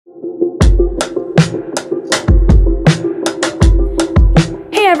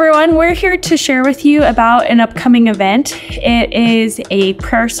everyone, we're here to share with you about an upcoming event. It is a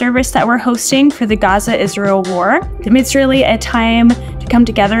prayer service that we're hosting for the Gaza-Israel war. It's really a time to come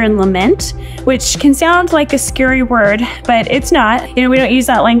together and lament, which can sound like a scary word, but it's not. We don't use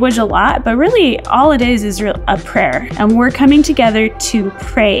that language a lot, but really all it is a prayer. And we're coming together to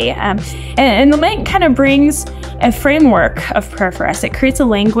pray. And lament kind of brings a framework of prayer for us. It creates a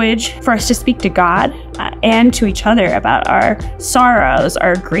language for us to speak to God and to each other about our sorrows,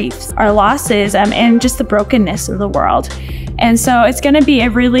 our griefs, our losses, and just the brokenness of the world. And so it's going to be a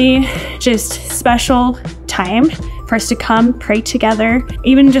really just special time for us to come pray together,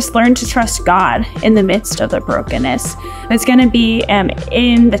 even just learn to trust God in the midst of the brokenness. It's going to be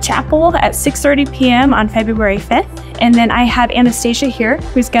in the chapel at 6:30 p.m. on February 5th. And then I have Anastasia here,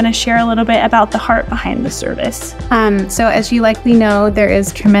 who's going to share a little bit about the heart behind the service. So as you likely know, there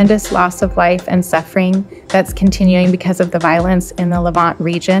is tremendous loss of life and suffering that's continuing because of the violence in the Levant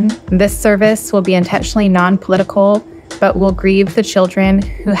region. This service will be intentionally non-political, but will grieve the children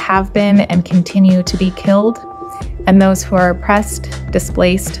who have been and continue to be killed, and those who are oppressed,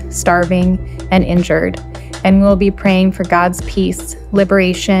 displaced, starving, and injured. And we'll be praying for God's peace,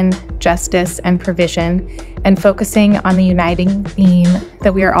 liberation, justice, and provision, and focusing on the uniting theme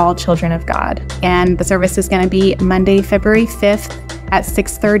that we are all children of God. And the service is going to be Monday, February 5th at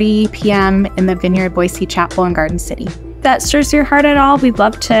 6:30 p.m. in the Vineyard Boise Chapel in Garden City. If that stirs your heart at all, we'd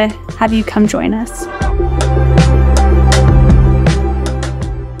love to have you come join us.